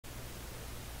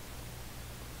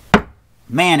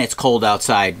Man, it's cold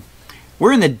outside.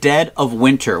 We're in the dead of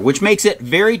winter, which makes it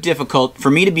very difficult for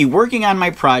me to be working on my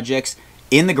projects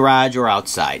in the garage or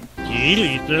outside. Gee,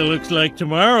 Lisa, looks like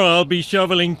tomorrow I'll be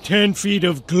shoveling 10 feet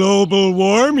of global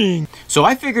warming. So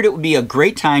I figured it would be a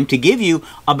great time to give you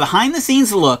a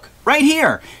behind-the-scenes look right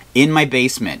here in my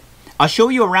basement. I'll show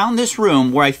you around this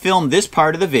room where I filmed this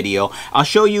part of the video. I'll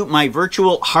show you my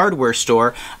virtual hardware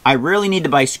store. I rarely need to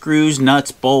buy screws,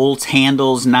 nuts, bolts,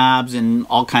 handles, knobs, and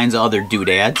all kinds of other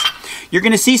doodads. You're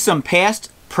going to see some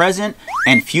past, present,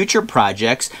 and future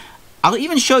projects. I'll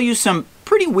even show you some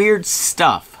pretty weird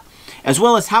stuff, as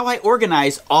well as how I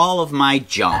organize all of my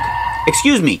junk.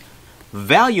 Excuse me,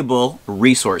 valuable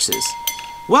resources.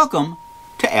 Welcome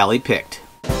to Allie Picked.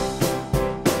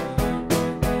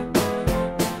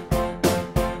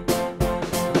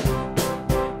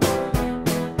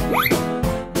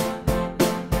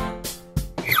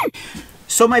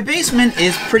 So my basement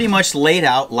is pretty much laid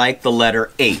out like the letter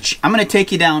H. I'm going to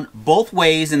take you down both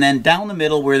ways and then down the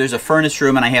middle where there's a furnace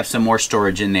room and I have some more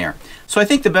storage in there. So I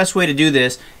think the best way to do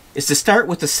this is to start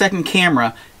with the second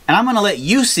camera, and I'm going to let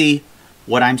you see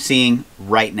what I'm seeing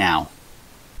right now.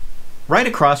 Right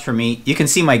across from me you can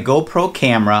see my GoPro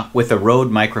camera with a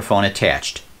Rode microphone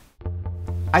attached.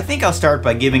 I think I'll start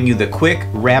by giving you the quick,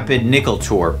 rapid nickel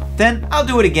tour. Then I'll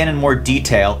do it again in more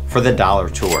detail for the dollar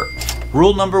tour.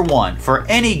 Rule number 1 for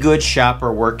any good shop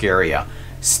or work area: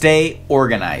 stay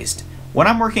organized. When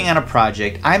I'm working on a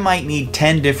project, I might need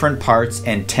 10 different parts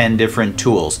and 10 different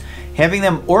tools. Having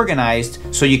them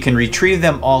organized so you can retrieve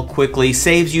them all quickly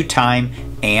saves you time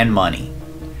and money.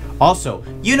 Also,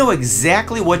 you know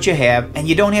exactly what you have and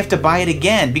you don't have to buy it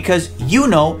again because you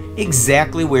know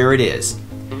exactly where it is.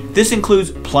 This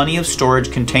includes plenty of storage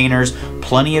containers,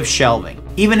 plenty of shelving,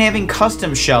 even having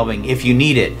custom shelving if you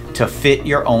need it to fit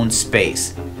your own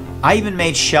space. I even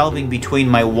made shelving between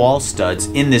my wall studs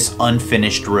in this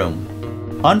unfinished room.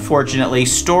 Unfortunately,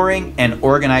 storing and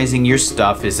organizing your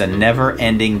stuff is a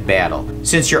never-ending battle,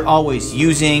 since you're always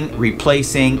using,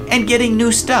 replacing, and getting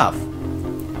new stuff.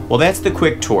 Well, that's the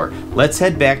quick tour. Let's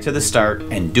head back to the start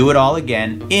and do it all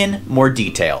again in more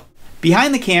detail.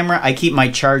 Behind the camera, I keep my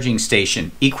charging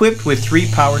station, equipped with 3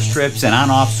 power strips, an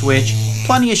on-off switch,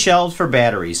 plenty of shelves for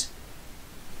batteries.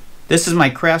 This is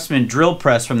my Craftsman drill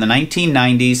press from the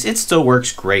 1990s. It still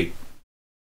works great.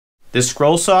 This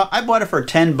scroll saw, I bought it for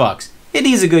 10 bucks. It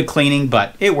needs a good cleaning,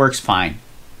 but it works fine.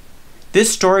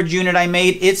 This storage unit I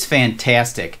made, it's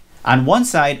fantastic. On one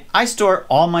side, I store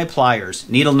all my pliers,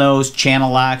 needle nose,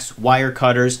 channel locks, wire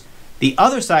cutters. The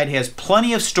other side has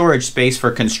plenty of storage space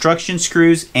for construction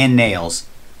screws and nails.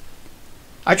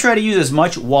 I try to use as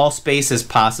much wall space as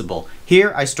possible.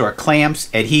 Here I store clamps,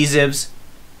 adhesives,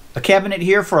 a cabinet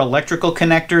here for electrical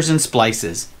connectors and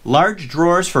splices, large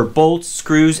drawers for bolts,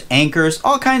 screws, anchors,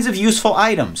 all kinds of useful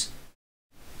items.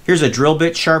 Here's a drill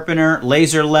bit sharpener,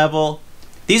 laser level.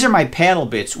 These are my paddle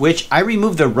bits, which I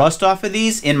removed the rust off of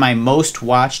these in my most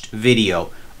watched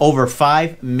video. Over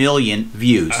 5 million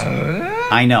views.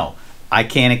 I know, I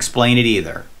can't explain it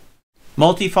either.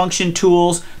 Multifunction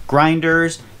tools,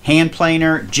 grinders, hand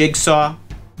planer, jigsaw.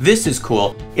 This is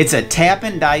cool. It's a tap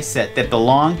and die set that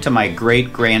belonged to my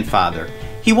great-grandfather.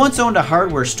 He once owned a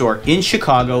hardware store in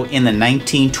Chicago in the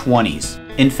 1920s.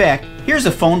 In fact, here's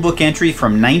a phone book entry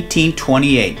from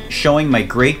 1928 showing my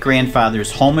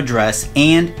great-grandfather's home address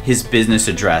and his business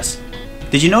address.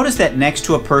 Did you notice that next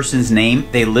to a person's name,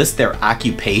 they list their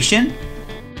occupation?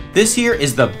 This here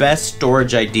is the best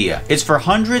storage idea. It's for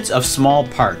hundreds of small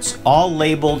parts, all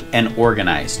labeled and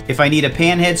organized. If I need a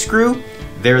panhead screw,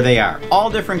 there they are, all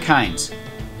different kinds.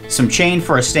 Some chain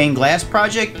for a stained glass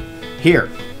project? Here,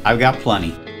 I've got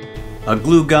plenty. A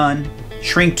glue gun,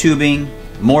 shrink tubing,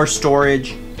 more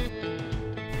storage.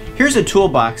 Here's a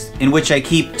toolbox in which I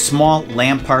keep small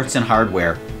lamp parts and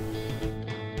hardware.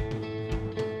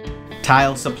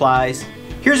 Tile supplies.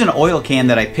 Here's an oil can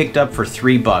that I picked up for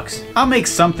 3 bucks. I'll make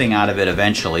something out of it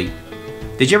eventually.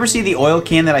 Did you ever see the oil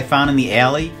can that I found in the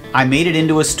alley? I made it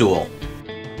into a stool.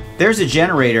 There's a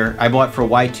generator I bought for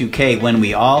Y2K when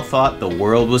we all thought the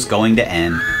world was going to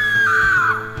end.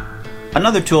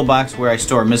 Another toolbox where I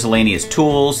store miscellaneous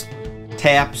tools,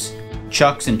 taps,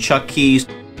 chucks and chuck keys,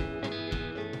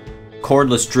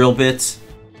 cordless drill bits.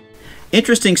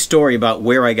 Interesting story about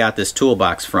where I got this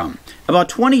toolbox from. About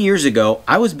 20 years ago,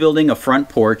 I was building a front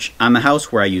porch on the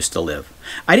house where I used to live.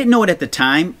 I didn't know it at the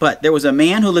time, but there was a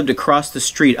man who lived across the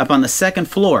street up on the 2nd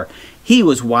floor. He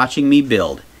was watching me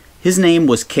build. His name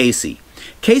was Casey.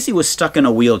 Casey was stuck in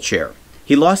a wheelchair.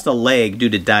 He lost a leg due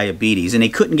to diabetes and he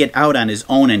couldn't get out on his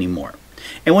own anymore.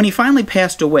 And when he finally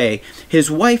passed away,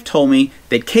 his wife told me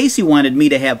that Casey wanted me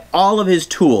to have all of his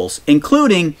tools,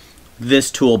 including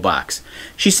this toolbox.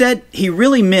 She said he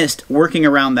really missed working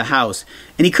around the house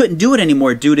and he couldn't do it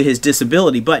anymore due to his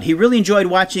disability, but he really enjoyed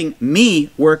watching me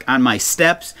work on my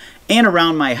steps and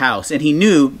around my house, and he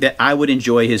knew that I would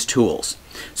enjoy his tools.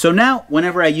 So now,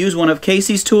 whenever I use one of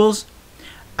Casey's tools,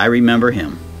 I remember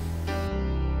him.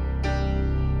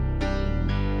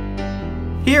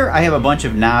 Here I have a bunch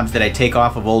of knobs that I take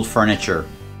off of old furniture,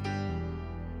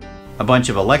 a bunch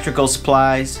of electrical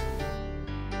supplies.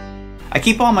 I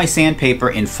keep all my sandpaper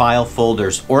in file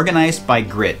folders organized by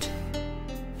grit.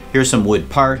 Here's some wood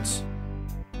parts,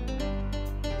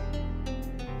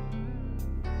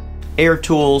 air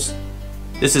tools.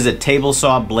 This is a table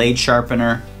saw blade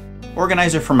sharpener,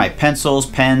 organizer for my pencils,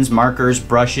 pens, markers,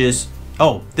 brushes.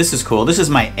 Oh, this is cool. This is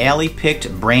my alley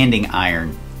picked branding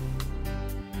iron.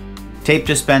 Tape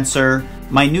dispenser,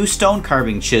 my new stone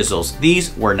carving chisels.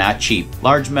 These were not cheap.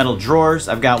 Large metal drawers.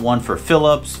 I've got one for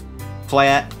Phillips,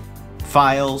 flat,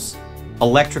 files,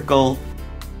 electrical,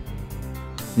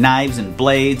 knives and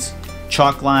blades,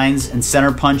 chalk lines and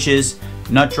center punches,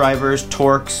 nut drivers,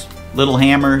 torques, little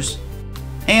hammers,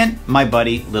 and my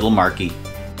buddy, Little Marky.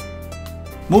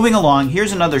 Moving along,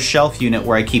 here's another shelf unit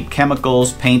where I keep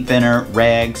chemicals, paint thinner,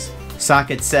 rags,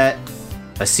 socket set,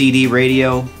 a CD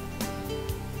radio,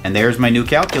 and there's my new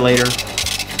calculator,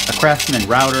 a Craftsman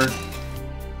router.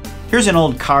 Here's an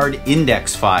old card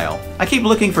index file. I keep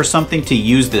looking for something to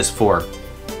use this for.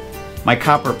 My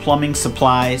copper plumbing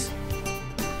supplies.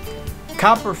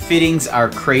 Copper fittings are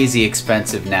crazy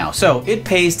expensive now, so it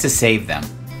pays to save them.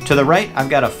 To the right, I've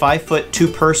got a 5-foot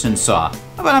 2-person saw,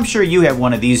 but I'm sure you have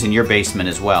one of these in your basement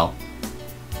as well.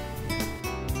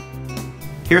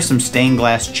 Here's some stained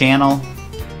glass channel.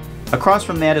 Across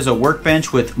from that is a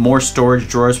workbench with more storage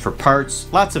drawers for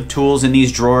parts, lots of tools in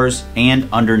these drawers and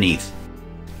underneath.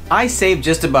 I save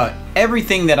just about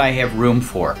everything that I have room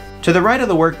for. To the right of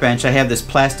the workbench, I have this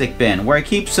plastic bin where I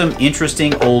keep some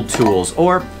interesting old tools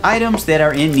or items that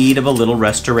are in need of a little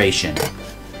restoration.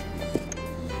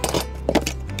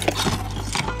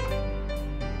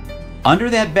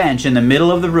 Under that bench in the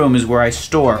middle of the room is where I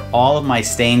store all of my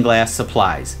stained glass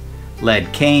supplies.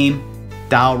 Lead cane,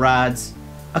 dowel rods,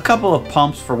 a couple of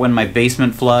pumps for when my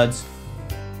basement floods.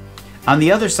 On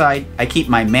the other side, I keep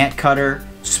my mat cutter,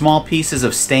 small pieces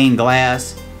of stained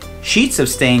glass, sheets of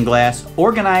stained glass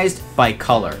organized by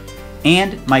color,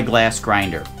 and my glass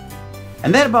grinder.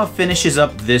 And that about finishes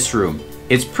up this room.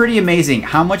 It's pretty amazing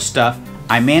how much stuff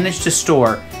I managed to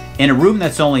store in a room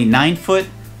that's only 9 foot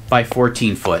by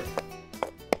 14 foot.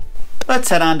 Let's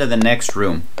head on to the next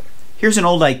room. Here's an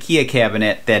old IKEA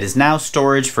cabinet that is now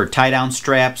storage for tie-down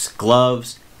straps,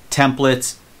 gloves,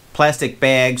 templates, plastic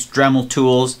bags, Dremel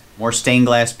tools, more stained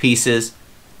glass pieces.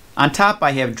 On top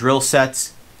I have drill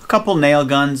sets, a couple nail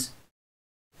guns,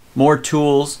 more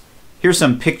tools. Here's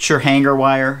some picture hanger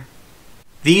wire.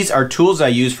 These are tools I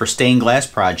use for stained glass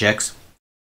projects.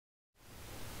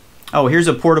 Oh, here's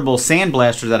a portable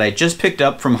sandblaster that I just picked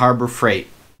up from Harbor Freight.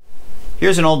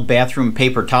 Here's an old bathroom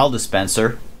paper towel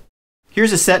dispenser.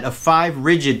 Here's a set of 5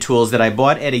 rigid tools that I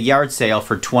bought at a yard sale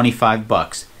for 25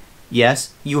 bucks.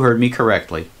 Yes, you heard me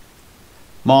correctly.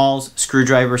 Mauls,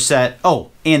 screwdriver set. Oh,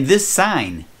 and this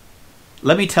sign.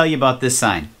 Let me tell you about this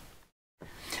sign.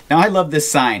 Now I love this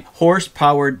sign,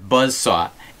 horse-powered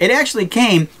buzzsaw. It actually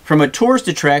came from a tourist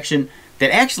attraction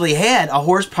that actually had a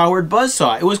horse-powered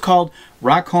buzzsaw. It was called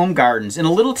Rock Home Gardens in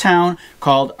a little town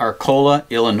called Arcola,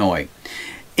 Illinois.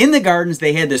 In the gardens,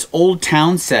 they had this old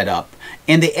town set up,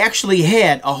 and they actually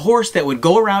had a horse that would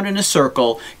go around in a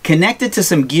circle, connected to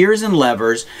some gears and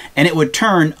levers, and it would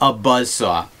turn a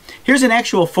buzzsaw. Here's an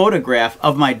actual photograph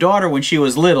of my daughter when she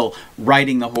was little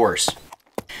riding the horse.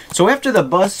 So after the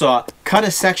buzzsaw cut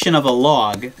a section of a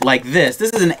log like this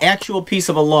is an actual piece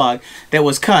of a log that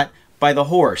was cut by the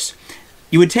horse.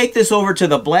 You would take this over to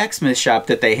the blacksmith shop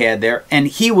that they had there, and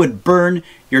he would burn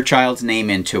your child's name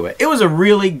into it. It was a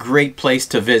really great place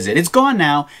to visit. It's gone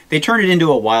now. They turned it into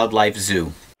a wildlife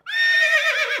zoo.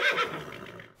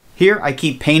 Here I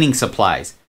keep painting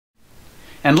supplies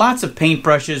and lots of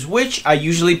paintbrushes, which I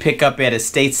usually pick up at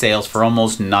estate sales for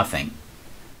almost nothing.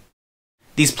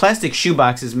 These plastic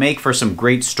shoeboxes make for some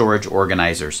great storage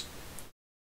organizers.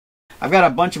 I've got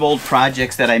a bunch of old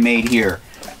projects that I made here.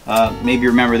 Maybe you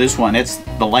remember this one. It's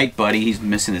the Light Buddy. He's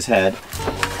missing his head.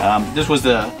 This was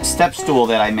the step stool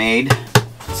that I made.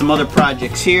 Some other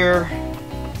projects here.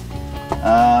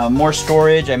 More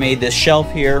storage. I made this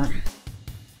shelf here.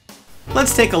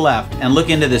 Let's take a left and look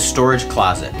into this storage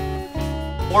closet.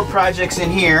 More projects in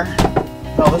here.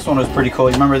 Oh, this one was pretty cool.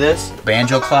 You remember this?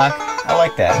 Banjo clock. I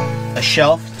like that. A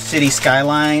shelf, city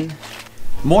skyline.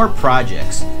 More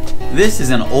projects. This is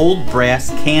an old brass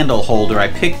candle holder I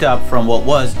picked up from what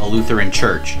was a Lutheran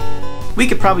church. We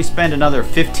could probably spend another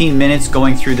 15 minutes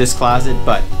going through this closet,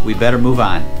 but we better move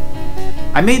on.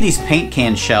 I made these paint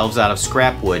can shelves out of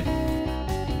scrap wood.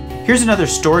 Here's another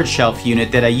storage shelf unit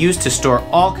that I use to store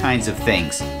all kinds of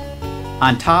things.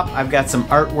 On top, I've got some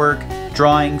artwork,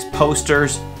 drawings,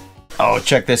 posters. Oh,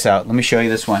 check this out. Let me show you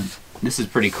this one. This is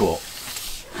pretty cool.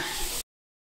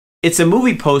 It's a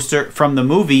movie poster from the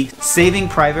movie Saving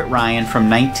Private Ryan from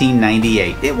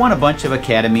 1998. It won a bunch of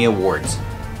Academy Awards.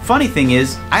 Funny thing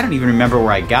is, I don't even remember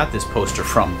where I got this poster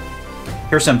from.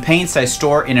 Here's some paints I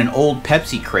store in an old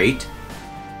Pepsi crate.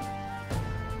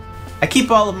 I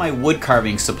keep all of my wood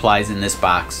carving supplies in this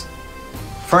box.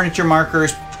 Furniture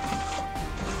markers,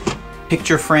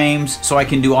 picture frames so I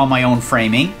can do all my own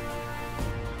framing.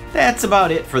 That's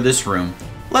about it for this room.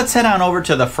 Let's head on over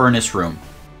to the furnace room.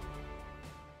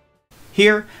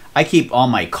 Here, I keep all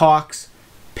my caulks,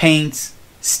 paints,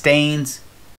 stains.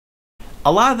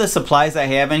 A lot of the supplies I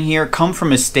have in here come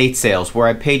from estate sales where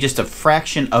I pay just a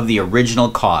fraction of the original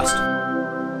cost.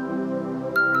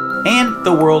 And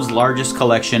the world's largest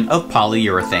collection of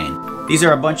polyurethane. These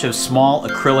are a bunch of small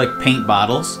acrylic paint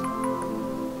bottles,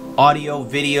 audio,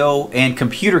 video, and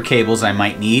computer cables I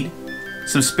might need,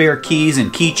 some spare keys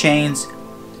and keychains.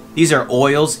 These are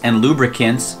oils and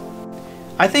lubricants.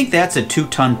 I think that's a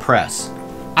 2-ton press.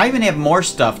 I even have more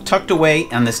stuff tucked away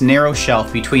on this narrow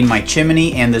shelf between my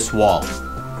chimney and this wall.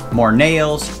 More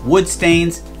nails, wood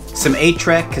stains, some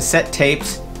 8-track cassette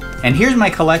tapes, and here's my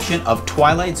collection of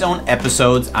Twilight Zone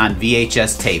episodes on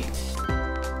VHS tape.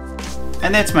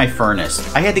 And that's my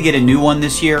furnace. I had to get a new one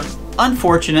this year.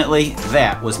 Unfortunately,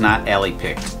 that was not alley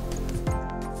picked.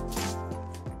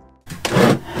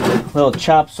 Little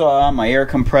chop saw, my air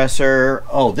compressor.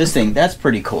 Oh, this thing, that's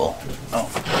pretty cool. Oh,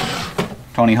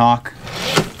 Tony Hawk.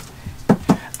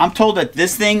 I'm told that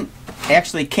this thing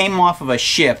actually came off of a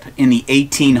ship in the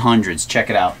 1800s. Check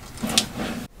it out.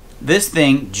 This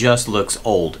thing just looks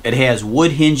old. It has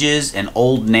wood hinges and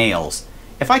old nails.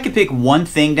 If I could pick one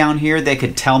thing down here that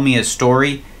could tell me a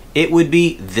story, it would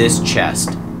be this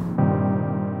chest.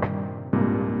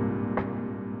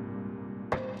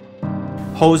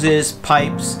 Hoses,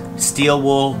 pipes, steel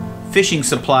wool, fishing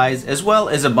supplies, as well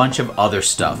as a bunch of other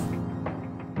stuff.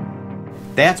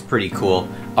 That's pretty cool.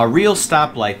 A real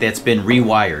stoplight that's been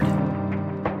rewired.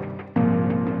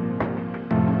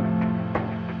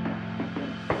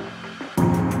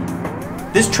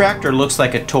 This tractor looks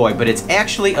like a toy, but it's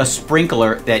actually a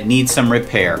sprinkler that needs some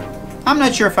repair. I'm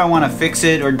not sure if I want to fix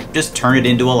it or just turn it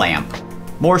into a lamp.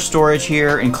 More storage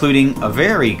here, including a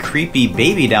very creepy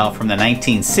baby doll from the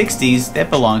 1960s that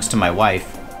belongs to my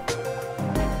wife.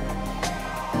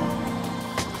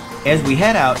 As we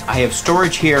head out, I have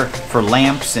storage here for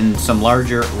lamps and some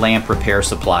larger lamp repair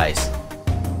supplies.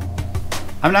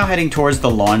 I'm now heading towards the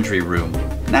laundry room.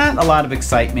 Not a lot of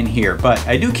excitement here, but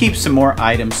I do keep some more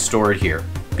items stored here.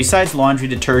 Besides laundry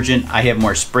detergent, I have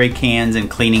more spray cans and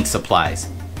cleaning supplies.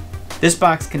 This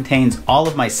box contains all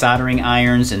of my soldering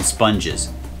irons and sponges.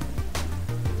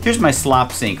 Here's my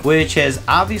slop sink, which has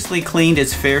obviously cleaned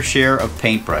its fair share of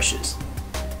paintbrushes.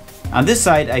 On this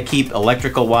side, I keep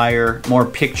electrical wire, more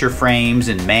picture frames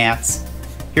and mats.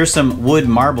 Here's some wood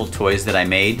marble toys that I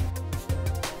made.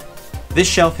 This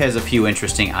shelf has a few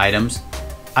interesting items.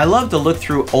 I love to look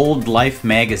through old Life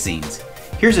magazines.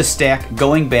 Here's a stack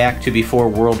going back to before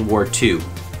World War II.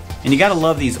 And you gotta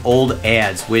love these old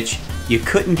ads, which you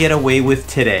couldn't get away with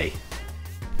today.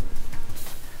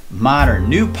 Modern,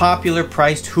 new popular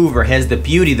priced Hoover has the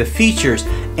beauty, the features,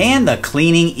 and the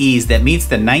cleaning ease that meets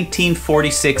the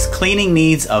 1946 cleaning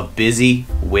needs of busy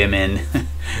women.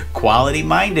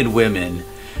 Quality-minded women.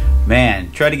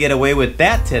 Man, try to get away with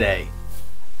that today.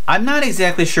 I'm not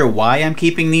exactly sure why I'm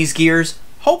keeping these gears.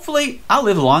 Hopefully, I'll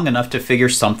live long enough to figure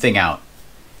something out.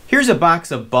 Here's a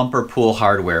box of bumper pool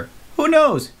hardware. Who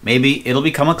knows? Maybe it'll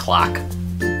become a clock.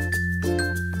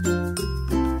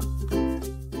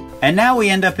 And now we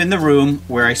end up in the room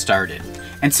where I started.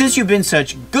 And since you've been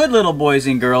such good little boys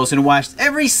and girls and watched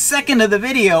every second of the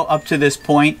video up to this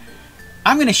point,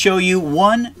 I'm going to show you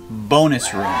one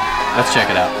bonus room. Let's check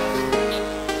it out.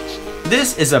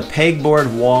 This is a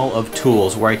pegboard wall of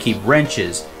tools where I keep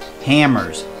wrenches,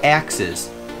 hammers, axes,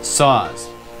 saws.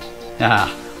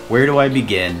 Where do I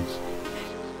begin?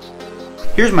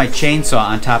 Here's my chainsaw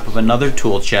on top of another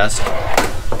tool chest.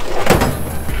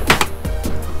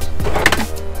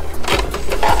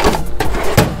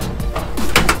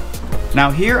 Now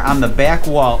here on the back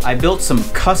wall, I built some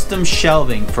custom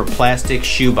shelving for plastic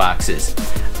shoe boxes.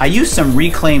 I used some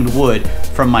reclaimed wood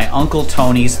from my Uncle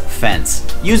Tony's fence.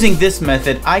 Using this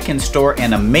method, I can store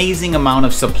an amazing amount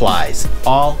of supplies,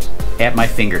 all at my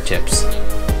fingertips.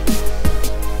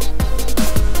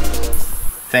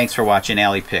 Thanks for watching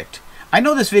Allie Picked. I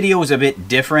know this video was a bit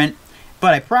different,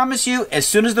 but I promise you, as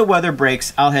soon as the weather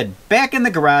breaks, I'll head back in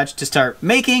the garage to start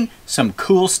making some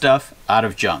cool stuff out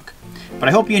of junk. But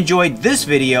I hope you enjoyed this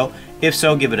video. If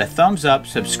so, give it a thumbs up,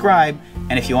 subscribe,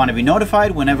 and if you want to be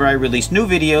notified whenever I release new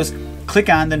videos, click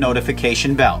on the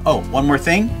notification bell. Oh, one more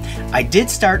thing. I did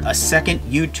start a second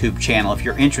YouTube channel if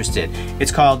you're interested.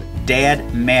 It's called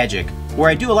Dad Magic, where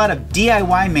I do a lot of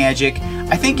DIY magic.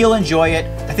 I think you'll enjoy it.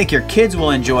 I think your kids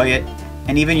will enjoy it.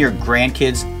 And even your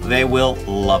grandkids, they will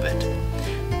love it.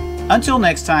 Until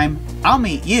next time, I'll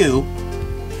meet you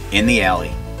in the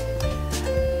alley.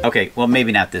 Okay, well,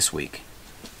 maybe not this week.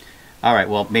 All right,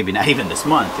 well, maybe not even this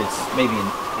month. It's maybe in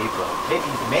April. Maybe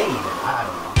May even. I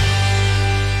don't know.